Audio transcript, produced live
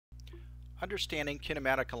Understanding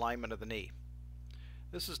kinematic alignment of the knee.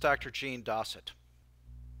 This is Dr. Gene Dossett.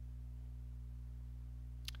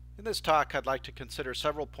 In this talk, I'd like to consider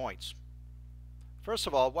several points. First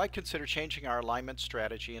of all, why consider changing our alignment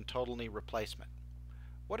strategy in total knee replacement?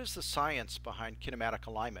 What is the science behind kinematic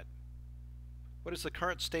alignment? What is the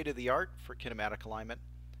current state of the art for kinematic alignment?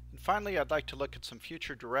 And finally, I'd like to look at some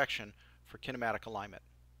future direction for kinematic alignment.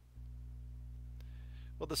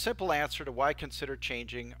 Well, the simple answer to why consider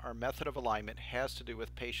changing our method of alignment has to do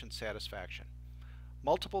with patient satisfaction.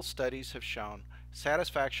 Multiple studies have shown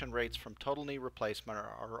satisfaction rates from total knee replacement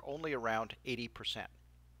are only around 80%.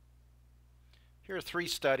 Here are three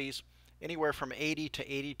studies, anywhere from 80 to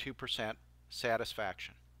 82%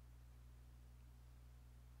 satisfaction.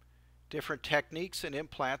 Different techniques and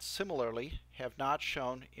implants similarly have not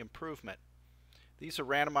shown improvement. These are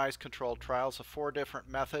randomized controlled trials of 4 different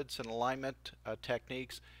methods and alignment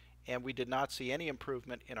techniques, and we did not see any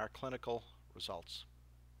improvement in our clinical results.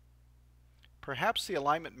 Perhaps the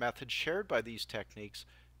alignment method shared by these techniques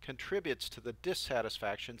contributes to the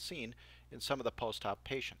dissatisfaction seen in some of the post-op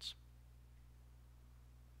patients.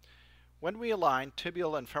 When we align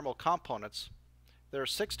tibial and femoral components, there are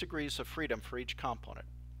 6 degrees of freedom for each component: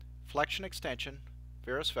 flexion extension,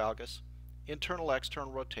 varus valgus,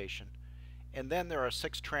 internal-external rotation, and then there are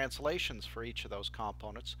 6 translations for each of those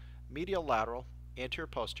components: medial lateral, anterior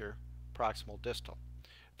posterior, proximal distal.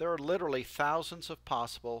 There are literally thousands of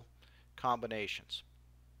possible combinations.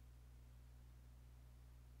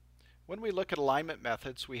 When we look at alignment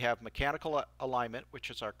methods, we have mechanical alignment,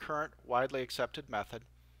 which is our current widely accepted method.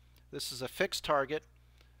 This is a fixed target,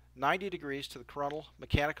 90 degrees to the coronal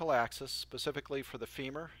mechanical axis, specifically for the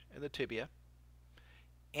femur and the tibia.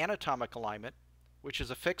 Anatomic alignment, which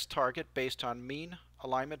is a fixed target based on mean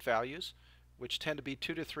alignment values, which tend to be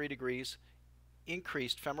 2 to 3 degrees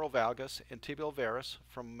increased femoral valgus and tibial varus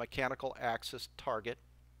from a mechanical axis target.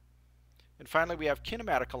 And finally, we have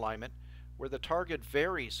kinematic alignment, where the target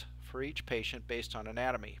varies for each patient based on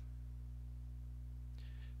anatomy.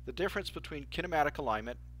 The difference between kinematic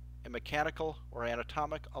alignment and mechanical or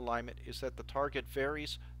anatomic alignment is that the target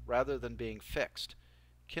varies rather than being fixed.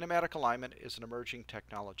 Kinematic alignment is an emerging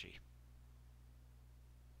technology.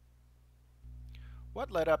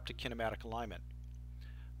 What led up to kinematic alignment?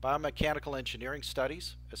 Biomechanical engineering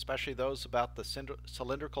studies, especially those about the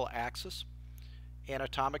cylindrical axis,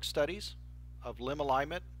 anatomic studies of limb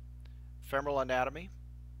alignment, femoral anatomy,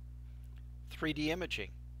 3D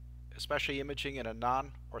imaging, especially imaging in a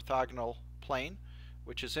non-orthogonal plane,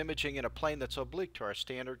 which is imaging in a plane that's oblique to our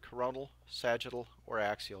standard coronal, sagittal, or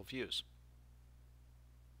axial views.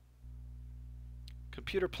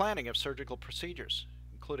 Computer planning of surgical procedures,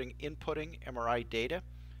 including inputting MRI data,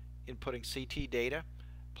 inputting CT data,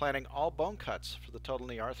 planning all bone cuts for the total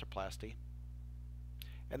knee arthroplasty,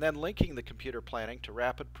 and then linking the computer planning to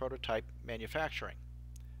rapid prototype manufacturing.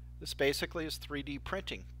 This basically is 3D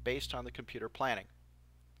printing based on the computer planning.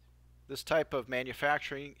 This type of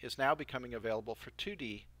manufacturing is now becoming available for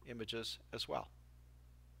 2D images as well.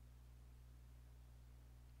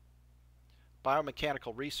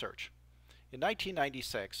 Biomechanical research. In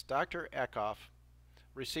 1996, Dr. Eckhoff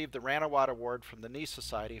received the Ranawat Award from the Knee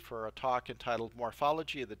Society for a talk entitled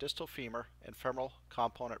Morphology of the Distal Femur and Femoral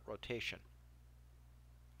Component Rotation.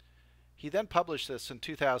 He then published this in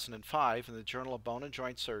 2005 in the Journal of Bone and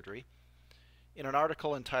Joint Surgery in an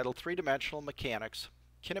article entitled Three-Dimensional Mechanics,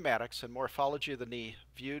 Kinematics, and Morphology of the Knee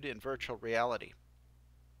Viewed in Virtual Reality.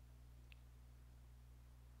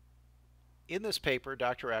 In this paper,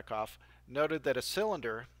 Dr. Eckhoff noted that a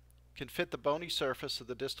cylinder can fit the bony surface of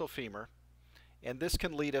the distal femur, and this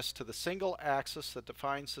can lead us to the single axis that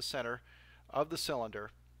defines the center of the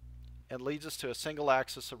cylinder and leads us to a single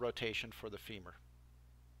axis of rotation for the femur.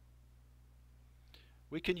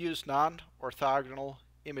 We can use non-orthogonal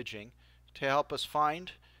imaging to help us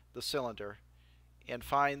find the cylinder and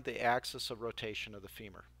find the axis of rotation of the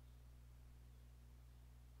femur.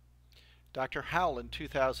 Dr. Howell in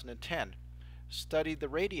 2010 studied the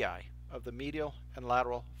radii of the medial and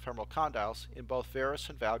lateral femoral condyles in both varus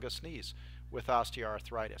and valgus knees with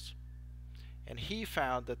osteoarthritis. And he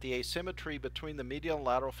found that the asymmetry between the medial and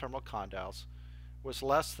lateral femoral condyles was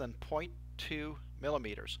less than 0.2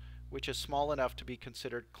 millimeters, which is small enough to be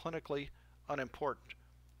considered clinically unimportant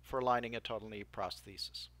for aligning a total knee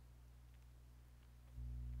prosthesis.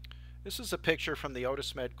 This is a picture from the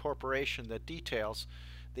Otis Med Corporation that details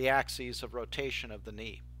the axes of rotation of the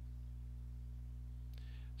knee.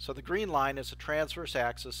 So the green line is a transverse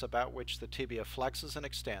axis about which the tibia flexes and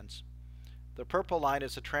extends. The purple line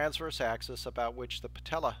is a transverse axis about which the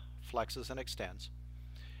patella flexes and extends.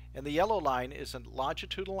 And the yellow line is a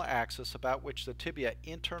longitudinal axis about which the tibia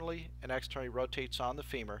internally and externally rotates on the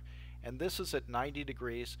femur, and this is at 90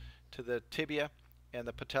 degrees to the tibia and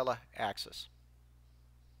the patella axis.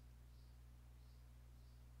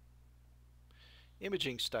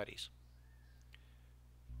 Imaging studies.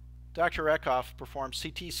 Dr. Eckhoff performed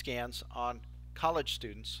CT scans on college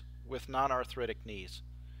students with non-arthritic knees.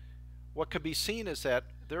 What can be seen is that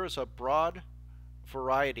there is a broad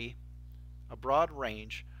variety, a broad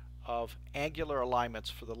range of angular alignments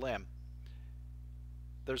for the limb.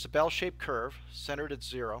 There's a bell-shaped curve centered at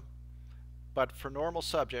 0, but for normal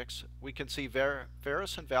subjects we can see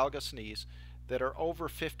varus and valgus knees that are over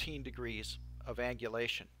 15 degrees of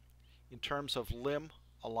angulation in terms of limb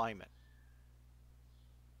alignment.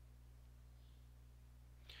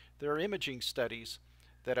 There are imaging studies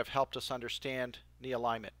that have helped us understand knee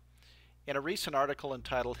alignment. In a recent article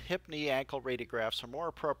entitled "Hip Knee Ankle Radiographs Are More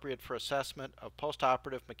Appropriate for Assessment of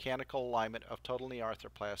Postoperative Mechanical Alignment of Total Knee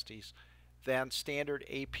Arthroplasties Than Standard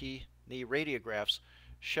AP Knee Radiographs,"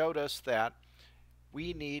 showed us that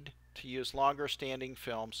we need to use longer standing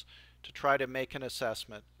films to try to make an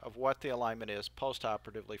assessment of what the alignment is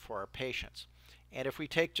postoperatively for our patients. And if we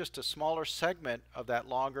take just a smaller segment of that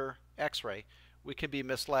longer x-ray, we can be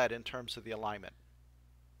misled in terms of the alignment.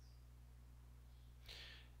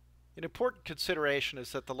 An important consideration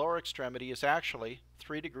is that the lower extremity is actually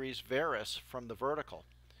 3 degrees varus from the vertical.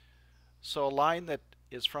 So a line that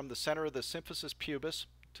is from the center of the symphysis pubis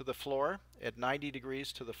to the floor at 90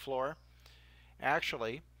 degrees to the floor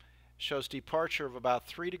actually shows departure of about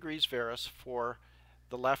 3 degrees varus for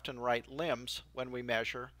the left and right limbs when we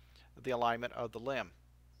measure the alignment of the limb.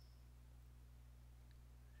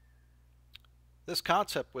 This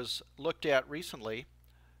concept was looked at recently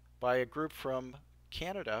by a group from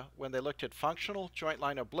Canada when they looked at functional joint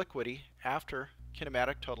line obliquity after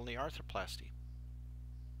kinematic total knee arthroplasty.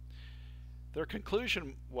 Their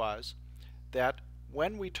conclusion was that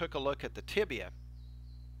when we took a look at the tibia,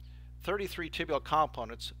 33 tibial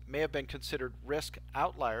components may have been considered risk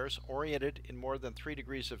outliers oriented in more than 3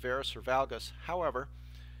 degrees of varus or valgus. However,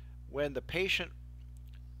 when the patient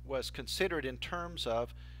was considered in terms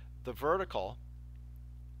of the vertical,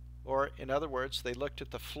 or in other words, they looked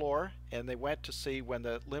at the floor and they went to see when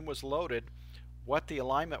the limb was loaded what the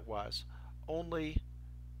alignment was, only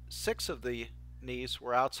 6 of the knees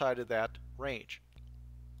were outside of that range.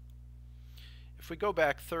 If we go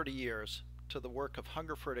back 30 years to the work of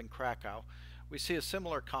Hungerford and Krakow, we see a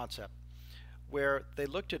similar concept where they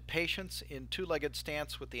looked at patients in two-legged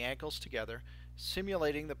stance with the ankles together,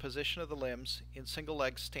 simulating the position of the limbs in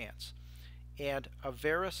single-leg stance. And a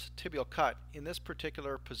varus tibial cut in this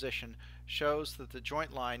particular position shows that the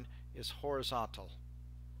joint line is horizontal.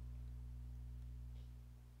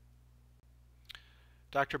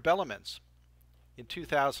 Dr. Bellemans in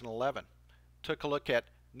 2011 took a look at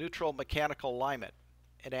neutral mechanical alignment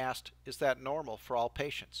and asked, is that normal for all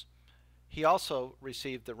patients? He also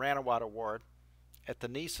received the Ranawat Award at the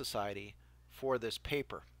Knee Society for this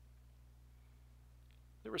paper.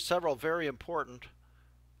 There were several very important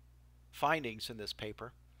findings in this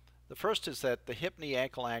paper. The first is that the hip knee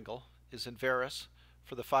ankle angle is in varus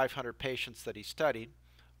for the 500 patients that he studied,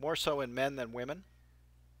 more so in men than women.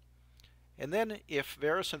 And then if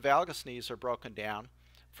varus and valgus knees are broken down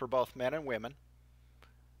for both men and women,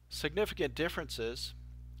 significant differences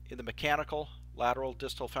in the mechanical lateral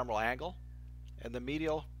distal femoral angle and the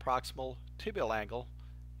medial proximal tibial angle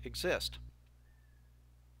exist.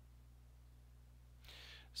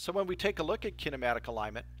 So when we take a look at kinematic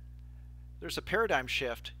alignment, there's a paradigm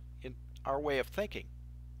shift in our way of thinking,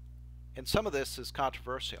 and some of this is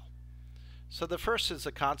controversial. So the first is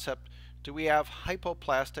the concept, do we have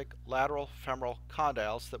hypoplastic lateral femoral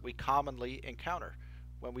condyles that we commonly encounter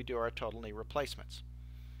when we do our total knee replacements?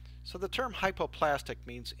 So the term hypoplastic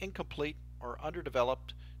means incomplete or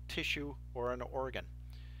underdeveloped tissue or an organ.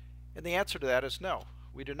 And the answer to that is no.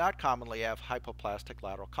 We do not commonly have hypoplastic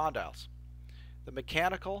lateral condyles. The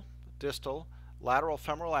mechanical distal lateral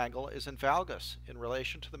femoral angle is in valgus in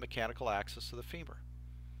relation to the mechanical axis of the femur.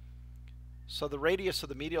 So the radius of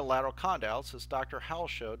the medial lateral condyles, as Dr. Howell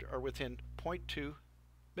showed, are within 0.2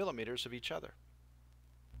 millimeters of each other.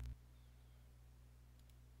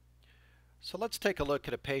 So let's take a look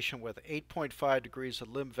at a patient with 8.5 degrees of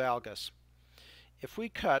limb valgus. If we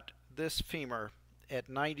cut this femur at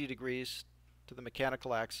 90 degrees to the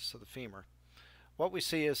mechanical axis of the femur, what we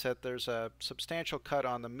see is that there's a substantial cut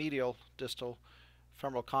on the medial distal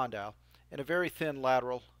femoral condyle and a very thin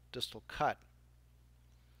lateral distal cut.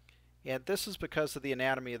 And this is because of the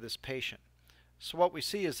anatomy of this patient. So what we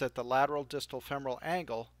see is that the lateral distal femoral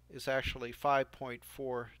angle is actually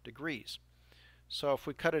 5.4 degrees. So if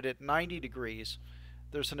we cut it at 90 degrees,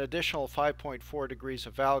 there's an additional 5.4 degrees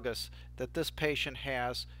of valgus that this patient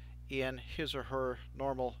has in his or her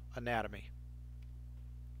normal anatomy.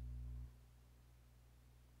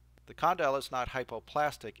 The condyle is not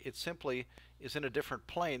hypoplastic, it simply is in a different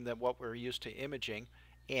plane than what we're used to imaging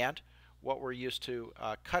and what we're used to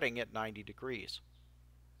cutting at 90 degrees.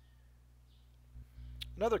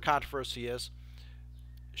 Another controversy is,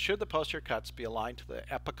 should the posterior cuts be aligned to the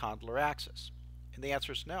epicondylar axis? And the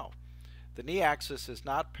answer is no. The knee axis is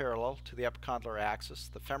not parallel to the epicondylar axis.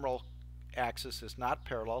 The femoral axis is not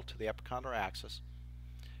parallel to the epicondylar axis.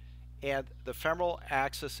 And the femoral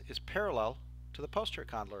axis is parallel to the posterior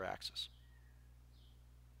condylar axis.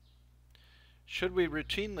 Should we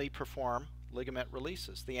routinely perform ligament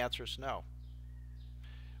releases? The answer is no.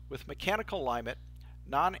 With mechanical alignment,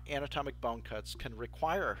 non-anatomic bone cuts can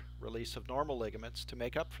require release of normal ligaments to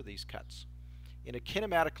make up for these cuts. In a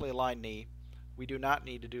kinematically aligned knee, we do not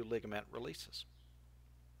need to do ligament releases.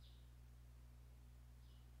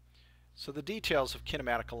 So the details of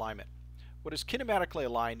kinematic alignment. What is kinematically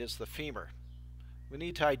aligned is the femur. We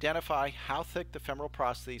need to identify how thick the femoral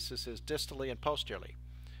prosthesis is distally and posteriorly.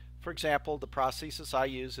 For example, the prosthesis I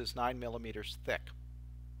use is 9 millimeters thick.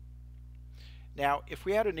 Now, if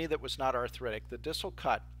we had a knee that was not arthritic, the distal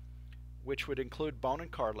cut, which would include bone and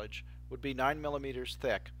cartilage, would be 9 millimeters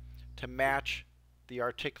thick to match the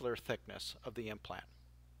articular thickness of the implant.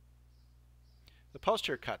 The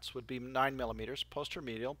posterior cuts would be 9 millimeters,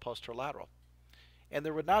 posteromedial, posterolateral. And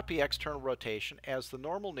there would not be external rotation, as the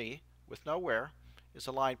normal knee, with no wear, is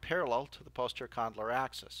aligned parallel to the posterior condylar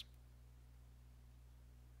axis.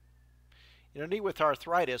 In a knee with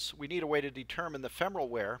arthritis, we need a way to determine the femoral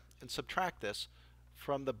wear and subtract this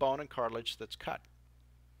from the bone and cartilage that's cut.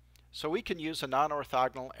 So we can use a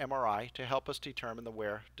non-orthogonal MRI to help us determine the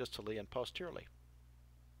wear distally and posteriorly.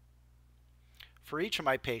 For each of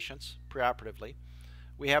my patients, preoperatively,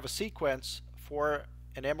 we have a sequence for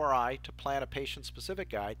an MRI to plan a patient-specific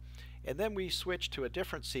guide, and then we switch to a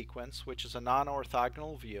different sequence, which is a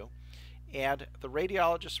non-orthogonal view, and the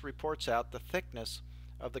radiologist reports out the thickness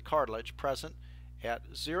of the cartilage present at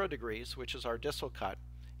 0 degrees, which is our distal cut,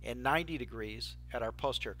 and 90 degrees at our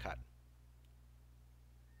posterior cut.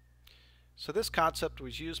 So this concept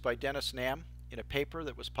was used by Dennis Nam in a paper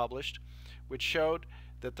that was published, which showed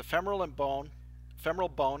that the femoral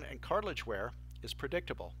bone and cartilage wear is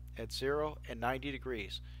predictable at 0 and 90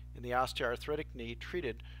 degrees in the osteoarthritic knee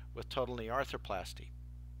treated with total knee arthroplasty.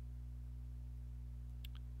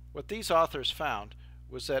 What these authors found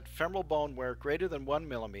was that femoral bone wear greater than 1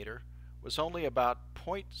 millimeter was only about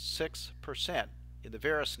 0.6% in the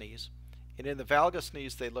varus knees, and in the valgus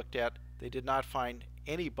knees they looked at, they did not find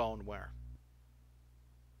any bone wear.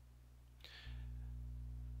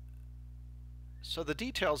 So the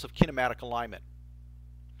details of kinematic alignment.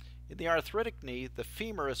 In the arthritic knee, the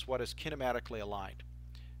femur is what is kinematically aligned.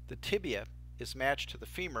 The tibia is matched to the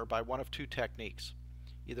femur by one of two techniques,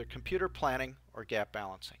 either computer planning or gap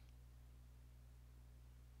balancing.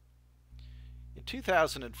 In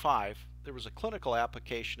 2005, there was a clinical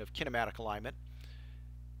application of kinematic alignment,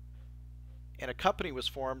 and a company was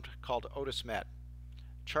formed called Otis Med.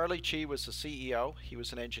 Charlie Chi was the CEO, he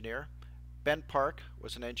was an engineer, Ben Park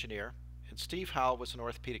was an engineer, and Steve Howell was an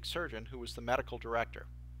orthopedic surgeon who was the medical director.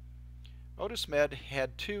 Otis Med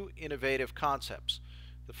had two innovative concepts.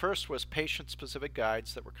 The first was patient-specific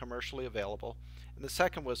guides that were commercially available, and the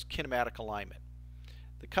second was kinematic alignment.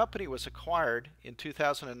 The company was acquired in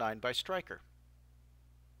 2009 by Stryker.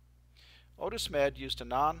 Otis Med used a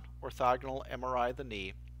non-orthogonal MRI of the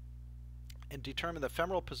knee and determined the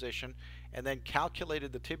femoral position, and then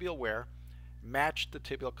calculated the tibial wear, matched the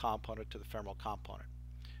tibial component to the femoral component.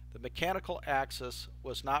 The mechanical axis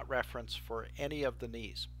was not referenced for any of the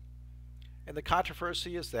knees. And the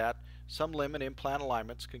controversy is that some limb and implant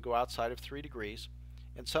alignments can go outside of 3 degrees,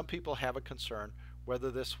 and some people have a concern whether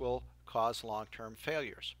this will cause long-term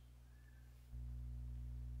failures.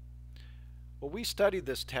 Well, we studied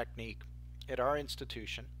this technique at our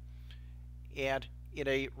institution, and in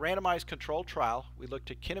a randomized controlled trial, we looked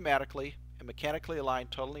at kinematically and mechanically aligned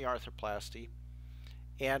total knee arthroplasty,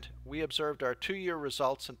 and we observed our 2-year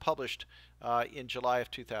results and published in July of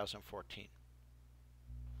 2014.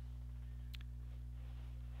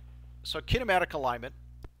 So kinematic alignment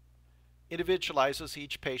individualizes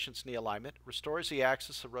each patient's knee alignment, restores the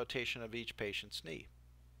axis of rotation of each patient's knee.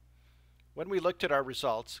 When we looked at our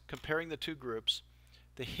results, comparing the two groups,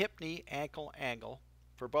 the hip-knee ankle angle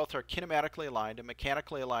for both our kinematically aligned and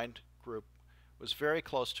mechanically aligned group was very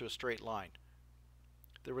close to a straight line.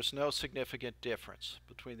 There was no significant difference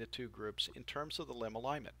between the two groups in terms of the limb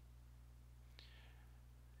alignment.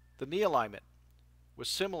 The knee alignment. was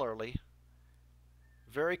similarly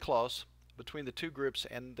very close between the two groups,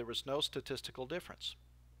 and there was no statistical difference.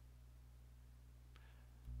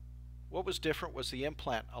 What was different was the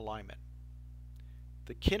implant alignment.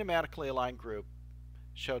 The kinematically aligned group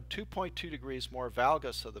showed 2.2 degrees more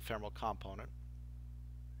valgus of the femoral component,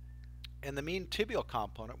 and the mean tibial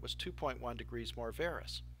component was 2.1 degrees more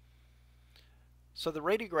varus. So the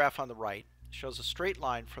radiograph on the right shows a straight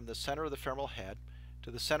line from the center of the femoral head to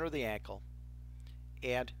the center of the ankle,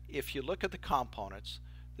 and if you look at the components,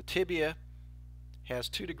 the tibia has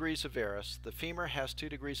 2 degrees of varus, the femur has 2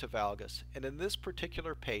 degrees of valgus, and in this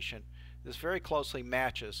particular patient, this very closely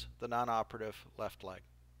matches the non-operative left leg.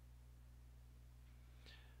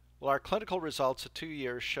 Well, our clinical results at 2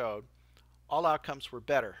 years showed all outcomes were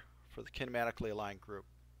better for the kinematically aligned group.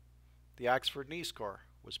 The Oxford Knee Score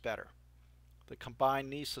was better. The Combined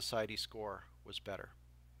Knee Society score was better.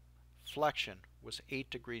 Flexion was 8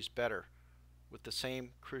 degrees better with the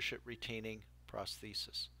same cruciate retaining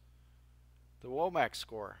prosthesis. The WOMAC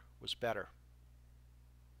score was better.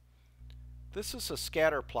 This is a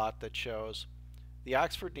scatter plot that shows the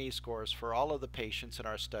Oxford knee scores for all of the patients in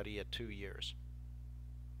our study at 2 years.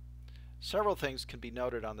 Several things can be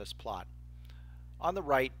noted on this plot. On the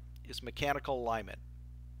right is mechanical alignment.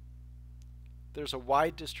 There's a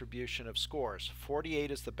wide distribution of scores.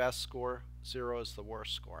 48 is the best score, 0 is the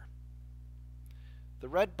worst score. The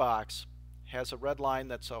red box has a red line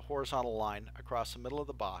that's a horizontal line across the middle of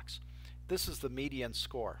the box. This is the median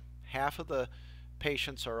score. Half of the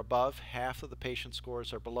patients are above, half of the patient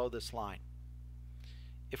scores are below this line.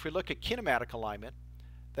 If we look at kinematic alignment,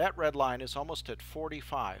 that red line is almost at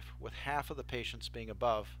 45, with half of the patients being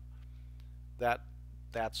above that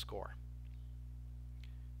score.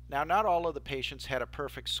 Now, not all of the patients had a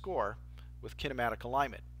perfect score with kinematic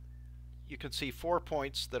alignment. You can see 4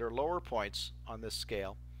 points that are lower points on this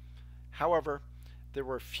scale. However, there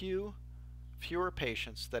were fewer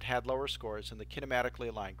patients that had lower scores in the kinematically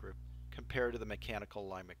aligned group compared to the mechanical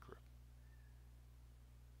alignment group.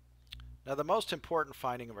 Now, the most important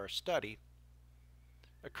finding of our study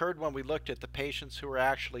occurred when we looked at the patients who were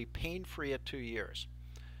actually pain-free at 2 years.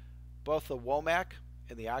 Both the WOMAC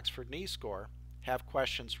and the Oxford Knee Score have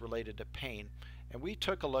questions related to pain, and we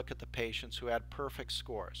took a look at the patients who had perfect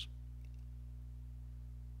scores.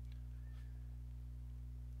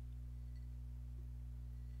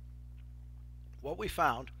 What we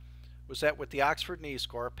found was that with the Oxford Knee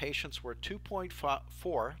Score, patients were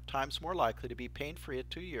 2.4 times more likely to be pain-free at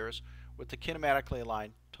 2 years with the kinematically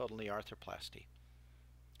aligned total knee arthroplasty.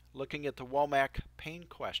 Looking at the WOMAC pain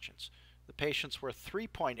questions, the patients were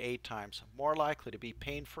 3.8 times more likely to be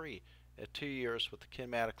pain-free at 2 years with the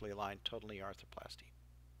kinematically aligned total knee arthroplasty.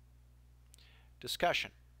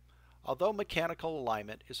 Discussion. Although mechanical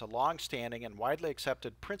alignment is a long-standing and widely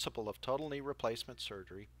accepted principle of total knee replacement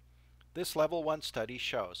surgery, this Level 1 study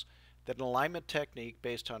shows that an alignment technique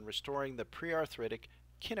based on restoring the prearthritic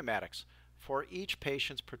kinematics for each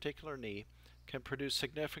patient's particular knee can produce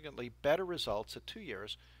significantly better results at 2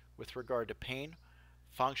 years with regard to pain,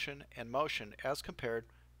 function, and motion as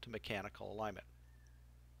compared to mechanical alignment.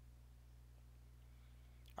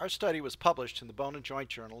 Our study was published in the Bone and Joint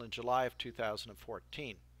Journal in July of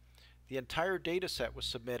 2014. The entire data set was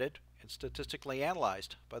submitted and statistically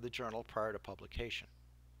analyzed by the journal prior to publication.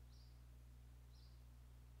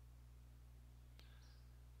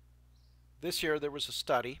 This year there was a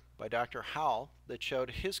study by Dr. Howell that showed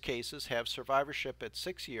his cases have survivorship at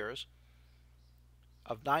 6 years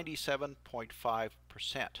of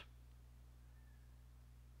 97.5%.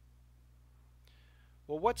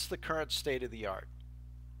 Well, what's the current state of the art?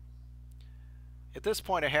 At this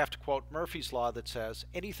point I have to quote Murphy's Law that says,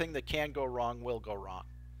 anything that can go wrong will go wrong.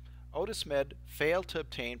 Otis Med failed to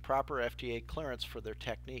obtain proper FDA clearance for their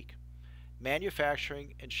technique.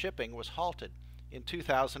 Manufacturing and shipping was halted in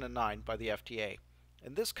 2009 by the FDA,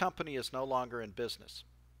 and this company is no longer in business.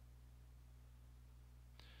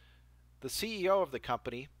 The CEO of the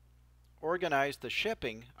company organized the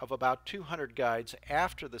shipping of about 200 guides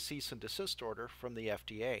after the cease and desist order from the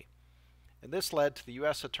FDA, and this led to the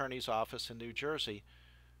U.S. Attorney's Office in New Jersey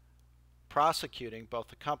prosecuting both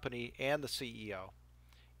the company and the CEO,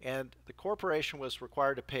 and the corporation was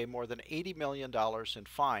required to pay more than $80 million in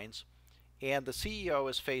fines, and the CEO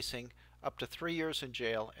is facing up to 3 years in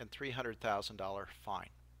jail and $300,000 fine.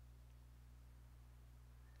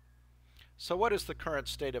 So what is the current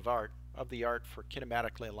state of the art for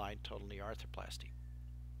kinematically aligned total knee arthroplasty?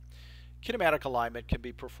 Kinematic alignment can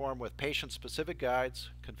be performed with patient-specific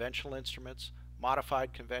guides, conventional instruments,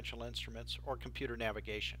 modified conventional instruments, or computer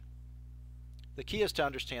navigation. The key is to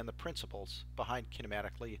understand the principles behind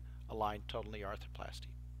kinematically aligned total knee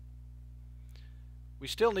arthroplasty. We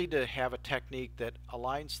still need to have a technique that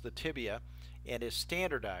aligns the tibia and is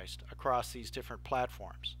standardized across these different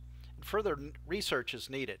platforms. And further research is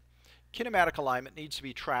needed. Kinematic alignment needs to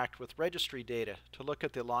be tracked with registry data to look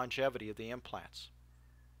at the longevity of the implants.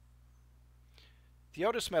 The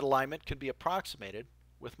Otis Med alignment can be approximated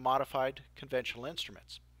with modified conventional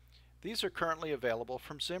instruments. These are currently available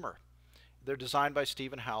from Zimmer. They're designed by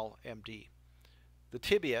Stephen Howell, MD. The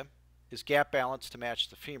tibia is gap balanced to match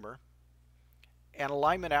the femur, and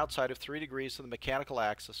alignment outside of 3 degrees of the mechanical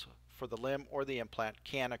axis for the limb or the implant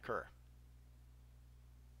can occur.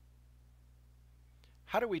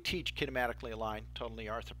 How do we teach kinematically aligned total knee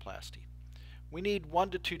arthroplasty? We need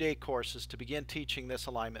 1 to 2 day courses to begin teaching this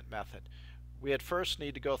alignment method. We at first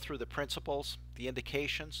need to go through the principles, the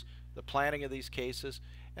indications, the planning of these cases,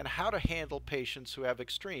 and how to handle patients who have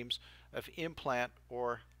extremes of implant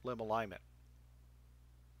or limb alignment.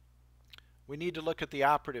 We need to look at the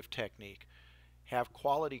operative technique, have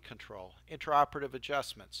quality control, intraoperative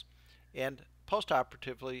adjustments, and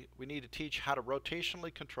postoperatively we need to teach how to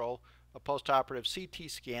rotationally control a postoperative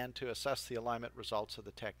CT scan to assess the alignment results of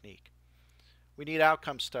the technique. We need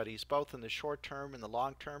outcome studies both in the short term and the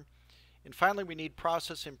long term, and finally we need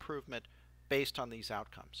process improvement based on these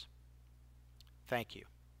outcomes. Thank you.